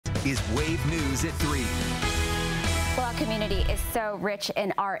is Wave News at 3. Well, our community is so rich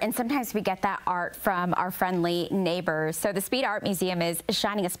in art, and sometimes we get that art from our friendly neighbors. So the Speed Art Museum is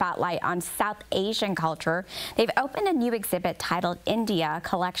shining a spotlight on South Asian culture. They've opened a new exhibit titled India, a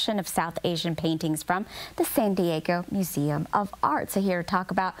collection of South Asian paintings from the San Diego Museum of Art. So here to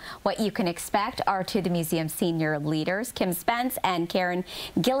talk about what you can expect are two of the museum's senior leaders, Kim Spence and Karen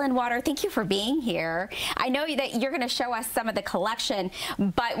Gillenwater. Thank you for being here. I know that you're going to show us some of the collection,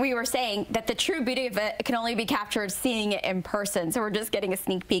 but we were saying that the true beauty of it can only be captured seeing it in person. So we're just getting a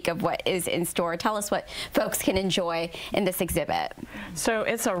sneak peek of what is in store. Tell us what folks can enjoy in this exhibit. So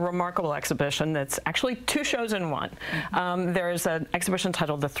it's a remarkable exhibition that's actually two shows in one. There's an exhibition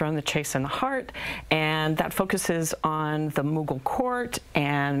titled The Throne, the Chase, and the Heart, and that focuses on the Mughal court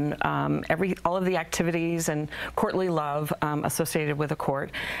and all of the activities and courtly love associated with the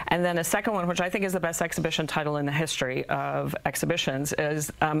court. And then a second one, which I think is the best exhibition title in the history of exhibitions,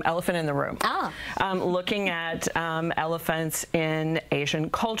 is Elephant in the Room. Looking at elephants in Asian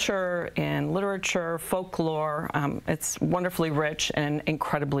culture, in literature, folklore. It's wonderfully rich and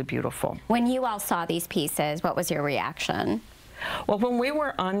incredibly beautiful. When you all saw these pieces, what was your reaction? Well, when we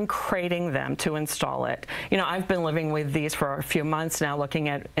were uncrating them to install it, you know, I've been living with these for a few months now, looking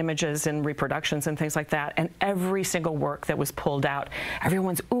at images and reproductions and things like that, and every single work that was pulled out,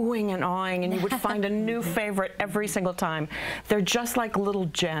 everyone's oohing and awing, and you would find a new favorite every single time. They're just like little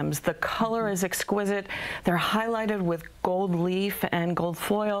gems. The color is exquisite. They're highlighted with gold leaf and gold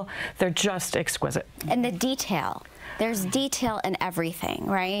foil. They're just exquisite. And the detail. There's detail in everything,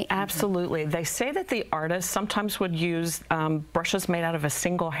 right? Absolutely. They say that the artists sometimes would use brushes made out of a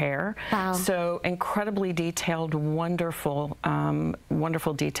single hair. Wow. So incredibly detailed, wonderful,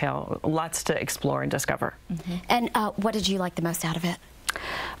 wonderful detail. Lots to explore and discover. And what did you like the most out of it?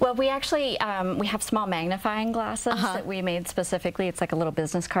 Well, we actually we have small magnifying glasses that we made specifically. It's like a little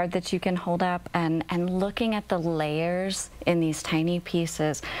business card that you can hold up, and looking at the layers in these tiny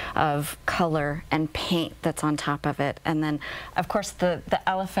pieces of color and paint that's on top of it. And then, of course, the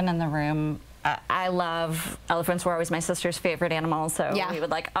elephant in the room. I love elephants. Were always my sister's favorite animal, so we would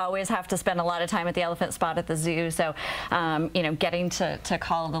like always have to spend a lot of time at the elephant spot at the zoo. So, you know, getting to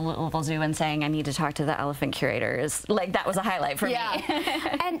call the Louisville Zoo and saying I need to talk to the elephant curator is like that was a highlight for me.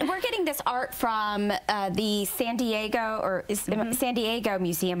 And we're getting this art from the San Diego San Diego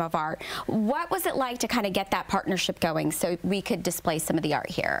Museum of Art. What was it like to kind of get that partnership going so we could display some of the art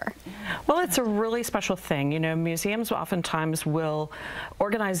here? Well, it's a really special thing. You know, museums oftentimes will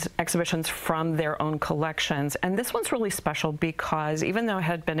organize exhibitions from their own collections, and this one's really special because even though it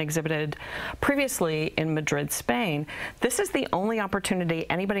had been exhibited previously in Madrid, Spain, this is the only opportunity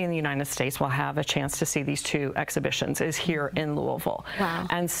anybody in the United States will have a chance to see these two exhibitions is here in Louisville. Wow.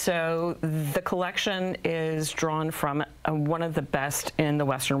 And so the collection is drawn from one of the best in the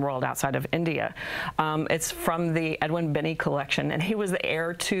Western world outside of India. It's from the Edwin Binney collection, and he was the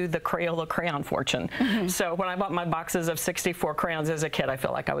heir to the Crayola crayon fortune. So when I bought my boxes of 64 crayons as a kid, I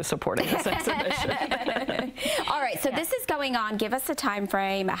felt like I was supporting this exhibition. All right, so this is going on. Give us a time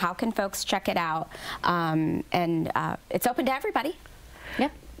frame. How can folks check it out? It's open to everybody.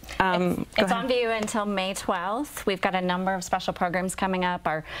 Yep. It's on view until May 12th. We've got a number of special programs coming up.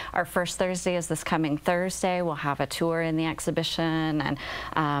 Our first Thursday is this coming Thursday. We'll have a tour in the exhibition, and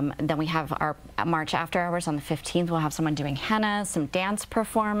then we have our March After Hours on the 15th. We'll have someone doing henna, some dance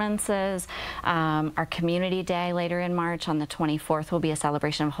performances. Our Community Day later in March on the 24th will be a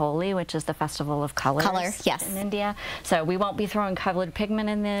celebration of Holi, which is the festival of colors in India. So we won't be throwing colored pigment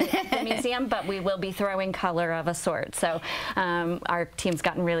in the museum, but we will be throwing color of a sort. So our team's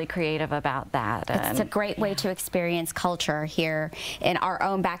gotten really creative about that. It's a great way to experience culture here in our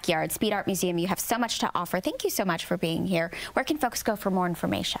own backyard. Speed Art Museum, you have so much to offer. Thank you so much for being here. Where can folks go for more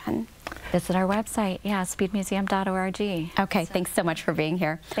information? Visit our website, speedmuseum.org. Okay, thanks so much for being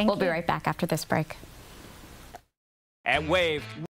here. We'll be right back after this break. At Wave.